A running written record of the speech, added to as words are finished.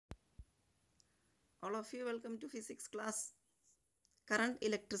All of you welcome to physics class. Current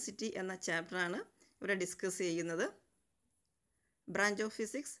electricity എന്ന chapter ആണ് ഇവിടെ discuss ചെയ്യുന്നത്. Branch of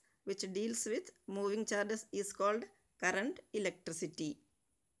physics which deals with moving charges is called current electricity.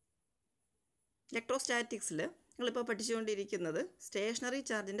 ഇലക്ട്രോസ്റ്റാറ്റിക്സിൽ നിങ്ങളിപ്പോൾ പഠിച്ചുകൊണ്ടിരിക്കുന്നത് stationery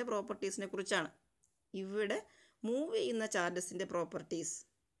ചാർജിൻ്റെ പ്രോപ്പർട്ടീസിനെ കുറിച്ചാണ്. ഇവിടെ മൂവ് ചെയ്യുന്ന ചാർജസിൻ്റെ പ്രോപ്പർട്ടീസ്,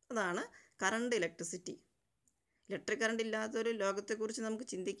 അതാണ് കറണ്ട് ഇലക്ട്രിസിറ്റി. ഇലക്ട്രിക് കറണ്ട് ഇല്ലാത്തൊരു ലോകത്തെക്കുറിച്ച് നമുക്ക്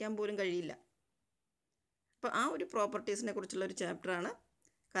ചിന്തിക്കാൻ പോലും കഴിയില്ല. അപ്പോൾ ആ ഒരു പ്രോപ്പർട്ടീസിനെ കുറിച്ചുള്ള ഒരു ചാപ്റ്ററാണ്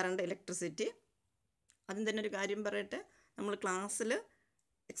കറണ്ട് ഇലക്ട്രിസിറ്റി. ആദ്യം തന്നെ ഒരു കാര്യം പറയട്ടെ, നമ്മൾ ക്ലാസ്സിൽ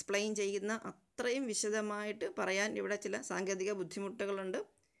എക്സ്പ്ലെയിൻ ചെയ്യുന്ന അത്രയും വിശദമായിട്ട് പറയാൻ ഇവിടെ ചില സാങ്കേതിക ബുദ്ധിമുട്ടുകളുണ്ട്.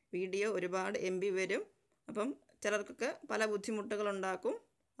 വീഡിയോ ഒരുപാട് MB വരും, അപ്പം ചിലർക്കൊക്കെ പല ബുദ്ധിമുട്ടുകളുണ്ടാക്കും.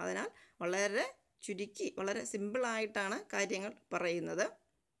 അതിനാൽ വളരെ ചുരുക്കി വളരെ സിമ്പിളായിട്ടാണ് കാര്യങ്ങൾ പറയുന്നത്.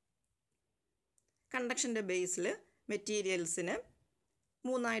 കണ്ടക്ഷൻ്റെ ബേസിൽ മെറ്റീരിയൽസിനെ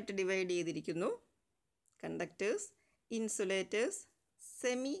മൂന്നായിട്ട് ഡിവൈഡ് ചെയ്തിരിക്കുന്നു: conductors, insulators,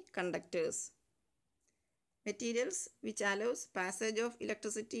 semi conductors. Materials which allows passage of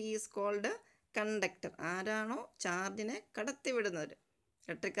electricity is called conductor. ആരാണോ ചാർജിനെ കടത്തിവിടുന്നത്,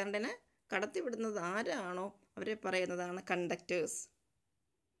 ഇലക്ട്രിക് കറണ്ടിനെ കടത്തിവിടുന്നത് ആരാണോ അവരെ പറയുന്നതാണ് കണ്ടക്ടേഴ്സ്.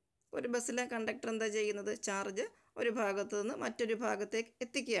 ഒരു ബസ്സിലെ കണ്ടക്ടർ എന്താ ചെയ്യുന്നത്? ചാർജ് ഒരു ഭാഗത്തു നിന്ന് മറ്റൊരു ഭാഗത്തേക്ക്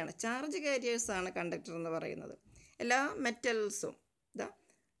എത്തിക്കുകയാണ്. ചാർജ് കാരിയേഴ്സാണ് കണ്ടക്ടർ എന്ന് പറയുന്നത്. എല്ലാ മെറ്റൽസും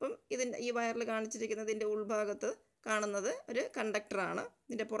അപ്പം ഈ വയറിൽ കാണിച്ചിരിക്കുന്നതിൻ്റെ ഉൾഭാഗത്ത് കാണുന്നത് ഒരു കണ്ടക്ടറാണ്,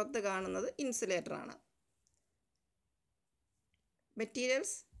 ഇതിൻ്റെ പുറത്ത് കാണുന്നത് ഇൻസുലേറ്ററാണ്.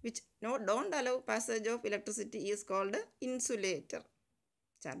 Materials which don't allow passage of electricity is called insulator.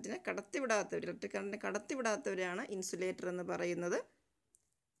 ചാർജിനെ കടത്തിവിടാത്തവർ, ഇലക്ട്രിക് കറണ്ടിനെ കടത്തിവിടാത്തവരാണ് ഇൻസുലേറ്റർ എന്ന് പറയുന്നത്.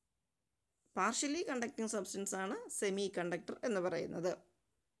 പാർഷ്യലി കണ്ടക്ടിങ് സബ്സ്റ്റൻസ് ആണ് സെമി കണ്ടക്ടർ എന്ന് പറയുന്നത്.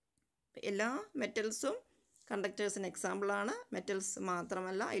 എല്ലാ മെറ്റൽസും കണ്ടക്ടേഴ്സിന് എക്സാമ്പിളാണ്. മെറ്റൽസ്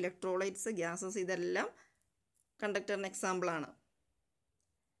മാത്രമല്ല, ഇലക്ട്രോലൈറ്റ്സ്, ഗ്യാസസ്, ഇതെല്ലാം കണ്ടക്ടറിന് എക്സാമ്പിളാണ്.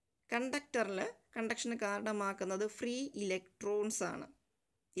 കണ്ടക്ടറിൽ കണ്ടക്ഷന് കാരണമാക്കുന്നത് ഫ്രീ ഇലക്ട്രോൺസ് ആണ്.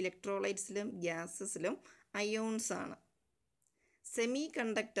 ഇലക്ട്രോലൈറ്റ്സിലും ഗ്യാസസിലും അയോൺസ് ആണ്. Semi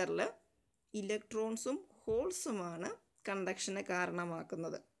കണ്ടക്ടറിൽ ഇലക്ട്രോൺസും ഹോൾസുമാണ് കണ്ടക്ഷന്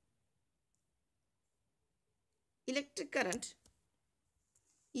കാരണമാക്കുന്നത്. Electric current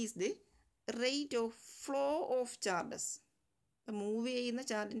is the rate of flow of charges. Move ചെയ്യുന്ന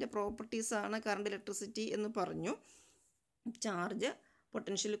ചാർജിൻ്റെ പ്രോപ്പർട്ടീസാണ് കറണ്ട് ഇലക്ട്രിസിറ്റി എന്ന് പറഞ്ഞു. ചാർജ്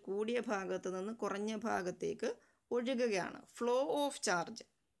പൊട്ടൻഷ്യൽ കൂടിയ ഭാഗത്ത് നിന്ന് കുറഞ്ഞ ഭാഗത്തേക്ക് ഒഴുകുകയാണ്, ഫ്ലോ ഓഫ് ചാർജ്.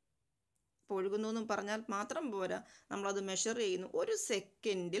 അപ്പോൾ ഒഴുകുന്നു എന്ന് പറഞ്ഞാൽ മാത്രം പോരാ, നമ്മളത് മെഷർ ചെയ്യുന്നു. ഒരു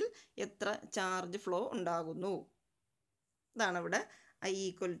സെക്കൻഡിൽ എത്ര ചാർജ് ഫ്ലോ ഉണ്ടാകുന്നു. അതാണ് ഇവിടെ I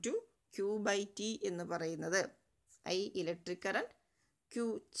 = Q/T എന്ന് പറയുന്നത്. I electric current, Q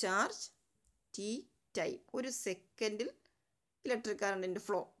charge, T time. ഒരു സെക്കൻഡിൽ ഇലക്ട്രിക് കറണ്ടിൻ്റെ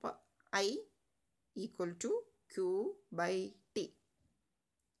ഫ്ലോ. അപ്പോൾ I = Q/T.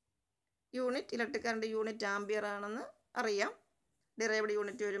 Unit electric current unit ampere ആണെന്ന് അറിയാം. ഡിറൈവ്ഡ്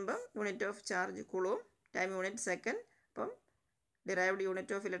യൂണിറ്റ് വരുമ്പം unit of charge കുളൂം, time unit second. അപ്പം derived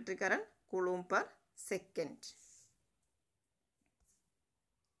unit of electric current കുളൂം per second.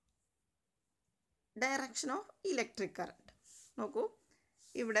 Direction of electric current നോക്കൂ.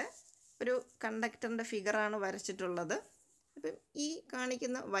 ഇവിടെ ഒരു കണ്ടക്ടറിൻ്റെ ഫിഗറാണ് വരച്ചിട്ടുള്ളത്. അപ്പം ഈ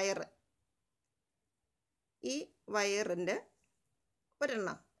കാണിക്കുന്ന വയറ്, ഈ വയറിൻ്റെ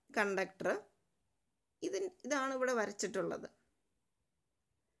ഒരെണ്ണം കണ്ടക്ടർ, ഇതാണ് ഇവിടെ വരച്ചിട്ടുള്ളത്.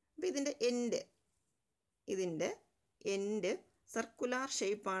 അപ്പം ഇതിൻ്റെ എൻഡ് സർക്കുലാർ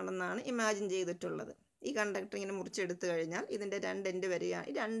ഷേപ്പാണെന്നാണ് ഇമാജിൻ ചെയ്തിട്ടുള്ളത്. ഈ കണ്ടക്ടർ ഇങ്ങനെ മുറിച്ചെടുത്തു കഴിഞ്ഞാൽ ഇതിൻ്റെ രണ്ട് എൻഡ് വരികയാണ്.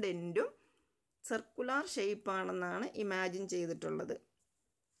 ഈ രണ്ട് എൻഡും സർക്കുലാർ ഷേപ്പാണെന്നാണ് ഇമാജിൻ ചെയ്തിട്ടുള്ളത്.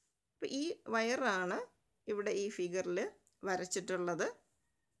 അപ്പോൾ ഈ വയറാണ് ഇവിടെ ഈ ഫിഗറിൽ വരച്ചിട്ടുള്ളത്.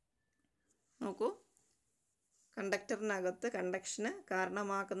 നോക്കൂ, കണ്ടക്ടറിനകത്ത് കണ്ടക്ഷന്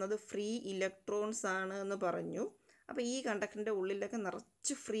കാരണമാക്കുന്നത് ഫ്രീ ഇലക്ട്രോൺസ് ആണ് എന്ന് പറഞ്ഞു. അപ്പോൾ ഈ കണ്ടക്ടറിൻ്റെ ഉള്ളിലൊക്കെ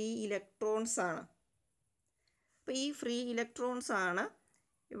നിറച്ച് ഫ്രീ ഇലക്ട്രോൺസ് ആണ്. അപ്പോൾ ഈ ഫ്രീ ഇലക്ട്രോൺസ് ആണ്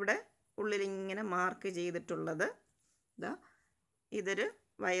ഇവിടെ ഉള്ളിലിങ്ങനെ മാർക്ക് ചെയ്തിട്ടുള്ളത്. ഇതൊരു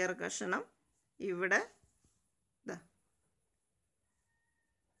വയർ കഷണം. ഇവിടെ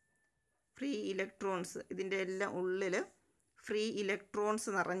ഫ്രീ ഇലക്ട്രോൺസ്, ഇതിൻ്റെ എല്ലാം ഉള്ളിൽ ഫ്രീ ഇലക്ട്രോൺസ്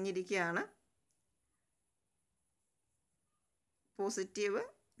നിറഞ്ഞിരിക്കുകയാണ്. പോസിറ്റീവ്,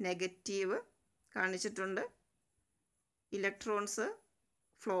 നെഗറ്റീവ് കാണിച്ചിട്ടുണ്ട്. ഇലക്ട്രോൺസ്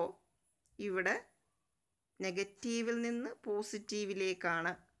ഫ്ലോ ഇവിടെ നെഗറ്റീവിൽ നിന്ന്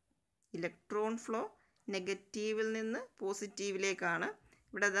പോസിറ്റീവിലേക്കാണ്. ഇലക്ട്രോൺ ഫ്ലോ നെഗറ്റീവിൽ നിന്ന് പോസിറ്റീവിലേക്കാണ്.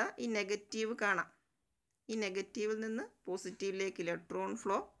 ഇവിടെ ഈ നെഗറ്റീവ് കാണാം. ഈ നെഗറ്റീവിൽ നിന്ന് പോസിറ്റീവിലേക്ക് ഇലക്ട്രോൺ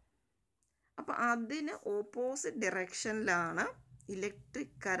ഫ്ലോ. അപ്പോൾ അതിന് ഓപ്പോസിറ്റ് ഡയറക്ഷനിലാണ്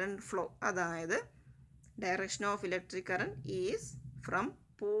ഇലക്ട്രിക് കറണ്ട് ഫ്ലോ. അതായത് direction of electric current is from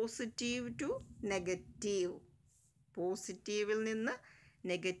positive two negative. പോസിറ്റീവിൽ നിന്ന്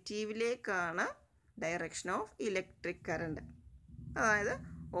നെഗറ്റീവിലേക്കാണ് ഡയറക്ഷൻ ഓഫ് ഇലക്ട്രിക് കറണ്ട്. അതായത്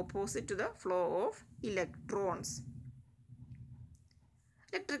opposite to the flow of electrons.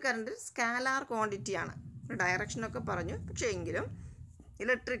 Electric current scalar ക്വാണ്ടിറ്റിയാണ്. ഡയറക്ഷനൊക്കെ പറഞ്ഞു, പക്ഷേ എങ്കിലും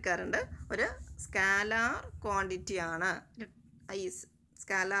ഇലക്ട്രിക് കറണ്ട് ഒരു സ്കാലാർ ക്വാണ്ടിറ്റിയാണ്.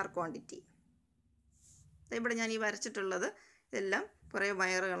 Scalar quantity. ഇവിടെ ഞാൻ ഈ വരച്ചിട്ടുള്ളത് ഇതെല്ലാം കുറേ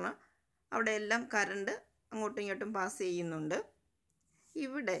വയറുകളാണ്. അവിടെ എല്ലാം കറണ്ട് അങ്ങോട്ടും ഇങ്ങോട്ടും പാസ് ചെയ്യുന്നുണ്ട്.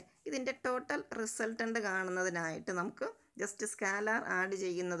 ഇവിടെ ഇതിൻ്റെ ടോട്ടൽ റിസൾട്ടൻ്റ് കാണുന്നതിനായിട്ട് നമുക്ക് ജസ്റ്റ് സ്കാലാർ ആഡ്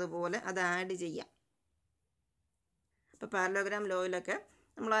ചെയ്യുന്നത് പോലെ അത് ആഡ് ചെയ്യാം. ഇപ്പോൾ പാരലോഗ്രാം ലോയിലൊക്കെ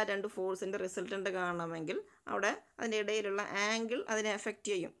നമ്മൾ ആ രണ്ട് ഫോഴ്സിൻ്റെ റിസൾട്ടൻ്റ് കാണണമെങ്കിൽ അവിടെ അതിൻ്റെ ഇടയിലുള്ള ആംഗിൾ അതിനെ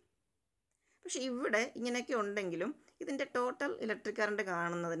എഫക്റ്റ് ചെയ്യും. പക്ഷേ ഇവിടെ ഇങ്ങനെയൊക്കെ ഉണ്ടെങ്കിലും ഇതിൻ്റെ ടോട്ടൽ ഇലക്ട്രിക് കറണ്ട്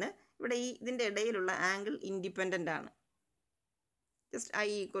കാണുന്നതിന് ഇവിടെ ഇതിൻ്റെ ഇടയിലുള്ള ആംഗിൾ ഇൻഡിപെൻഡൻ്റ് ആണ്. Just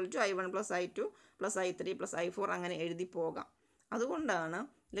I = I1 + I2 + I3 + I4 അങ്ങനെ എഴുതി പോകാം. അതുകൊണ്ടാണ്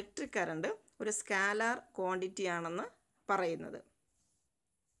ഇലക്ട്രിക് കറണ്ട് ഒരു സ്കാലാർ ക്വാണ്ടിറ്റി ആണെന്ന് പറയുന്നത്.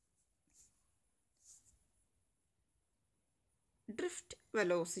 Drift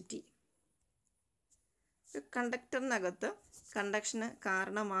velocity. കണ്ടക്ടറിനകത്ത് കണ്ടക്ഷന്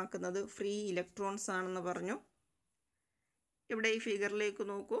കാരണമാക്കുന്നത് ഫ്രീ ഇലക്ട്രോൺസ് ആണെന്ന് പറഞ്ഞു. ഇവിടെ ഈ ഫിഗറിലേക്ക്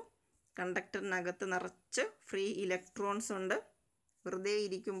നോക്കൂ. കണ്ടക്ടറിനകത്ത് നിറച്ച് ഫ്രീ ഇലക്ട്രോൺസ് ഉണ്ട്. വെറുതെ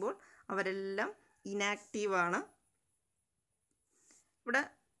ഇരിക്കുമ്പോൾ അവരെല്ലാം ഇനാക്റ്റീവാണ്. ഇവിടെ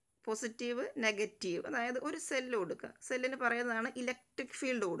പോസിറ്റീവ് നെഗറ്റീവ്, അതായത് ഒരു സെല്ല് കൊടുക്കുക. സെല്ലിന് പറയുന്നതാണ് ഇലക്ട്രിക്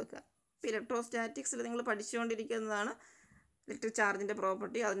ഫീൽഡ് കൊടുക്കുക. ഇപ്പോൾ ഇലക്ട്രോസ്റ്റാറ്റിക്സിൽ നിങ്ങൾ പഠിച്ചുകൊണ്ടിരിക്കുന്നതാണ് ഇലക്ട്രിക് ചാർജിൻ്റെ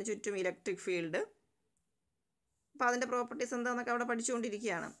പ്രോപ്പർട്ടി, അതിന് ചുറ്റും ഇലക്ട്രിക് ഫീൽഡ്. അപ്പോൾ അതിൻ്റെ പ്രോപ്പർട്ടീസ് എന്താണെന്നൊക്കെ അവിടെ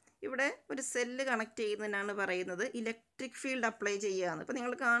പഠിച്ചുകൊണ്ടിരിക്കുകയാണ്. ഇവിടെ ഒരു സെല്ല് കണക്ട് ചെയ്യുന്നതിനാണ് പറയുന്നത് ഇലക്ട്രിക് ഫീൽഡ് അപ്ലൈ ചെയ്യുകയാണ്. ഇപ്പോൾ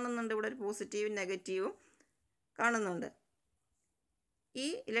നിങ്ങൾ കാണുന്നുണ്ട് ഇവിടെ ഒരു പോസിറ്റീവും നെഗറ്റീവും കാണുന്നുണ്ട്. ഈ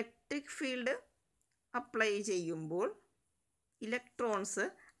ഇലക്ട്രിക് ഫീൽഡ് അപ്ലൈ ചെയ്യുമ്പോൾ ഇലക്ട്രോൺസ്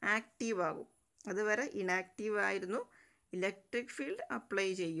ആക്റ്റീവ് ആകും. അതുവരെ ഇനാക്റ്റീവ് ആയിരുന്നു. ഇലക്ട്രിക് ഫീൽഡ് അപ്ലൈ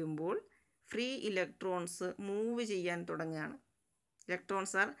ചെയ്യുമ്പോൾ ഫ്രീ ഇലക്ട്രോൺസ് മൂവ് ചെയ്യാൻ തുടങ്ങുകയാണ്.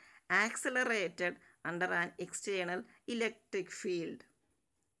 Electrons are accelerated under an external electric field.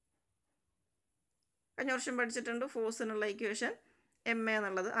 കഴിഞ്ഞ വർഷം പഠിച്ചിട്ടുണ്ട് ഫോഴ്സിനുള്ള ഇക്വേഷൻ MA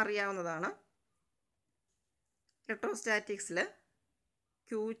എന്നുള്ളത് അറിയാവുന്നതാണ്. ഇലക്ട്രോസ്റ്റാറ്റിക്സിൽ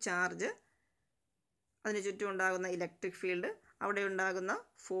Q ചാർജ്, അതിന് ചുറ്റും ഉണ്ടാകുന്ന ഇലക്ട്രിക് ഫീൽഡ്, അവിടെ ഉണ്ടാകുന്ന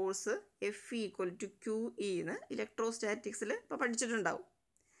ഫോഴ്സ് F = QE എന്ന് ഇലക്ട്രോസ്റ്റാറ്റിക്സിൽ ഇപ്പോൾ പഠിച്ചിട്ടുണ്ടാവും.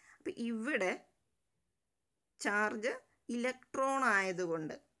 അപ്പോൾ ഇവിടെ ചാർജ് ഇലക്ട്രോൺ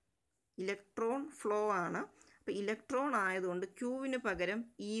ആയതുകൊണ്ട് ഇലക്ട്രോൺ ഫ്ലോ ആണ്. അപ്പോൾ ഇലക്ട്രോൺ ആയതുകൊണ്ട് Qന് പകരം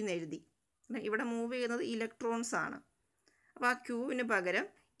E എന്ന് എഴുതി. ഇവിടെ മൂവ് ചെയ്യുന്നത് ഇലക്ട്രോൺസ് ആണ്. അപ്പോൾ ആ Qന് പകരം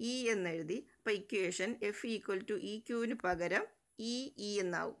E എന്നെഴുതി. അപ്പോൾ ഇക്വേഷൻ F = EQന് പകരം EE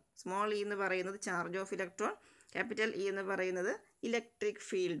എന്നാവും. സ്മോൾ e എന്ന് പറയുന്നത് charge of electron, capital E എന്ന് പറയുന്നത് ഇലക്ട്രിക്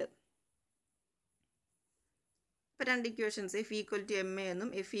ഫീൽഡ്. ഇപ്പോൾ രണ്ട് ഇക്വേഷൻസ് F = MA എന്നും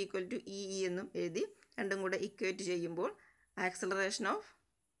F = EE എന്നും എഴുതി രണ്ടും കൂടെ ഇക്വേറ്റ് ചെയ്യുമ്പോൾ acceleration of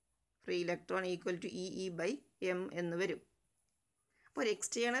free electron = EE/m എന്ന് വരും. അപ്പോൾ ഒരു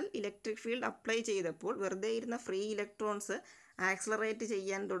എക്സ്റ്റേണൽ ഇലക്ട്രിക് ഫീൽഡ് അപ്ലൈ ചെയ്തപ്പോൾ വെറുതെ ഇരുന്ന ഫ്രീ ഇലക്ട്രോൺസ് ആക്സലറേറ്റ്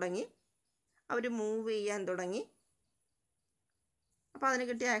ചെയ്യാൻ തുടങ്ങി, അവർ മൂവ് ചെയ്യാൻ തുടങ്ങി. അപ്പോൾ അതിന്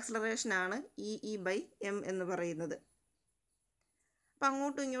കിട്ടിയ ആക്സലറേഷനാണ് EE/m എന്ന് പറയുന്നത്. അപ്പോൾ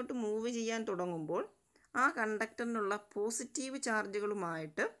അങ്ങോട്ടും ഇങ്ങോട്ടും മൂവ് ചെയ്യാൻ തുടങ്ങുമ്പോൾ ആ കണ്ടക്ടറിനുള്ള പോസിറ്റീവ്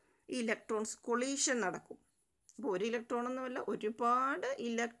ചാർജുകളുമായിട്ട് ഈ ഇലക്ട്രോൺസ് കൊളീഷൻ നടക്കും. അപ്പോൾ ഒരു ഇലക്ട്രോൺ ഒന്നുമല്ല, ഒരുപാട്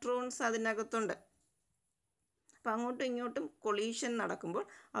ഇലക്ട്രോൺസ് അതിനകത്തുണ്ട്. അപ്പോൾ അങ്ങോട്ടും ഇങ്ങോട്ടും കൊളീഷൻ നടക്കുമ്പോൾ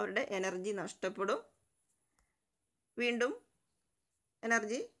അവരുടെ എനർജി നഷ്ടപ്പെടും. വീണ്ടും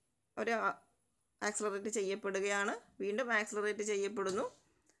എനർജി ഒരു ആക്സലറേറ്റ് ചെയ്യപ്പെടുകയാണ്, വീണ്ടും ആക്സലറേറ്റ് ചെയ്യപ്പെടുന്നു,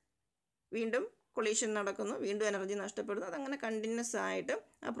 വീണ്ടും കൊളീഷൻ നടക്കുന്നു, വീണ്ടും എനർജി നഷ്ടപ്പെടുന്നു. അതങ്ങനെ കണ്ടിന്യൂസ് ആയിട്ട്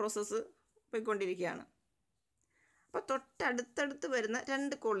ആ പ്രോസസ്സ് പോയിക്കൊണ്ടിരിക്കുകയാണ്. അപ്പോൾ തൊട്ടടുത്തടുത്ത് വരുന്ന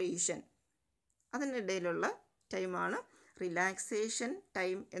രണ്ട് കൊളീഷൻ, അതിനിടയിലുള്ള ടൈമാണ് റിലാക്സേഷൻ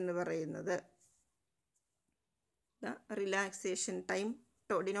ടൈം എന്ന് പറയുന്നത്. റിലാക്സേഷൻ ടൈം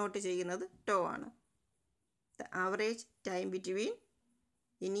ഡിനോട്ട് ചെയ്യുന്നത് ടോ ആണ്. ദ ആവറേജ് ടൈം ബിറ്റ്വീൻ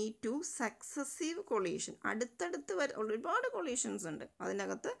ഇനി ടു സക്സസീവ് കൊളീഷൻ. അടുത്തടുത്ത് ഒരുപാട് കൊളീഷൻസ് ഉണ്ട്,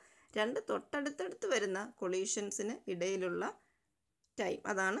 അതിനകത്ത് രണ്ട് തൊട്ടടുത്തടുത്ത് വരുന്ന കൊളീഷൻസിന് ഇടയിലുള്ള ടൈം,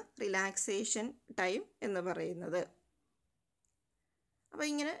 അതാണ് റിലാക്സേഷൻ ടൈം എന്ന് പറയുന്നത്. അപ്പോൾ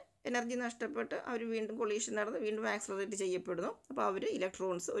ഇങ്ങനെ എനർജി നഷ്ടപ്പെട്ട് അവർ വീണ്ടും കൊളീഷൻ നടന്ന് വീണ്ടും ആക്സലറേറ്റ് ചെയ്യപ്പെടുന്നു. അപ്പോൾ അവർ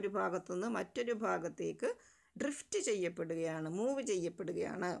ഇലക്ട്രോൺസ് ഒരു ഭാഗത്തു നിന്ന് മറ്റൊരു ഭാഗത്തേക്ക് ഡ്രിഫ്റ്റ് ചെയ്യപ്പെടുകയാണ്, മൂവ്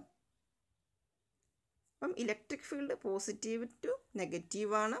ചെയ്യപ്പെടുകയാണ്. അപ്പം ഇലക്ട്രിക് ഫീൽഡ് പോസിറ്റീവ് ടു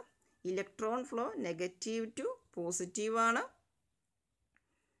നെഗറ്റീവാണ്. Electron flow negative to positive ആണ്.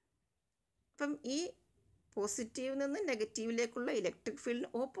 അപ്പം ഈ പോസിറ്റീവിൽ നിന്ന് നെഗറ്റീവിലേക്കുള്ള ഇലക്ട്രിക് ഫീൽഡിന്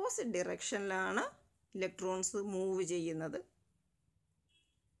ഓപ്പോസിറ്റ് ഡിറക്ഷനിലാണ് ഇലക്ട്രോൺസ് മൂവ് ചെയ്യുന്നത്.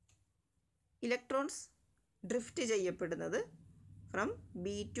 ഇലക്ട്രോൺസ് ഡ്രിഫ്റ്റ് ചെയ്യപ്പെടുന്നത് ഫ്രം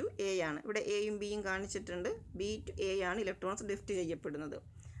ബി ടു എ ആണ്. ഇവിടെ എയും ബിയും കാണിച്ചിട്ടുണ്ട്. ബി ടു എ ആണ് ഇലക്ട്രോൺസ് ഡ്രിഫ്റ്റ് ചെയ്യപ്പെടുന്നത്.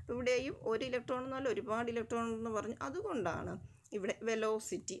 അപ്പോൾ ഇവിടെയും ഒരു ഇലക്ട്രോൺ എന്നല്ല ഒരുപാട് ഇലക്ട്രോൺ എന്ന് പറഞ്ഞു. അതുകൊണ്ടാണ് ഇവിടെ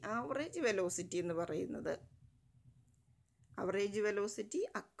വെലോസിറ്റി, ആവറേജ് വെലോസിറ്റി എന്ന് പറയുന്നത്. Average velocity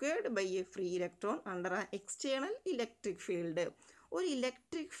acquired by A free electron under an external electric field. ഒരു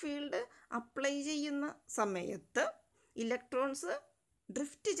ഇലക്ട്രിക് ഫീൽഡ് അപ്ലൈ ചെയ്യുന്ന സമയത്ത് ഇലക്ട്രോൺസ്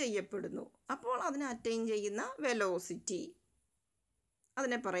ഡ്രിഫ്റ്റ് ചെയ്യപ്പെടുന്നു. അപ്പോൾ അതിനെ അറ്റൈൻ ചെയ്യുന്ന വെലോസിറ്റി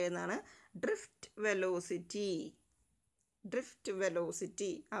അതിനെ പറയുന്നതാണ് drift velocity. Drift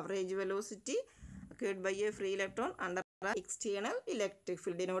velocity, average velocity acquired by A free electron under external electric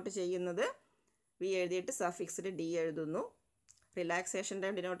field. Denote ചെയ്യുന്നത് വി എഴുതിയിട്ട് സഫിക്സിൽ ഡി എഴുതുന്നു. റിലാക്സേഷൻ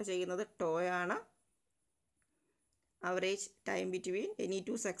ടൈം ഡിനോട്ട് ചെയ്യുന്നത് ടോ ആണ്. Average time between any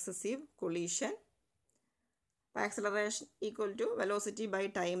two successive collision. Acceleration equal to velocity by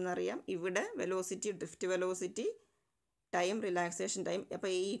time എന്നറിയാം. ഇവിടെ velocity drift velocity, time relaxation time. അപ്പോൾ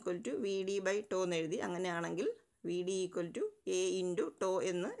A equal to V D by to എന്ന് എഴുതി. അങ്ങനെയാണെങ്കിൽ V D equal to A into to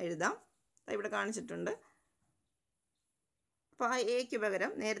എന്ന് എഴുതാം. ഇവിടെ കാണിച്ചിട്ടുണ്ട്. അപ്പോൾ ആ എക്ക്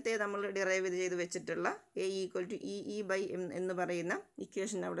പകരം നേരത്തെ നമ്മൾ ഡിറൈവ് ചെയ്ത് വെച്ചിട്ടുള്ള A equal to E E by M എന്ന് പറയുന്ന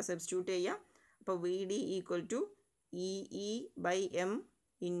ഇക്വേഷൻ അവിടെ സബ്സ്റ്റിറ്റ്യൂട്ട് ചെയ്യാം. അപ്പോൾ V D equal to E E by M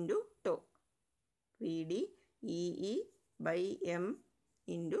into to. V D E E by M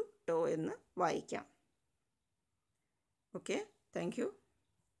into to എന്ന് വായിക്കാം. Okay, thank you.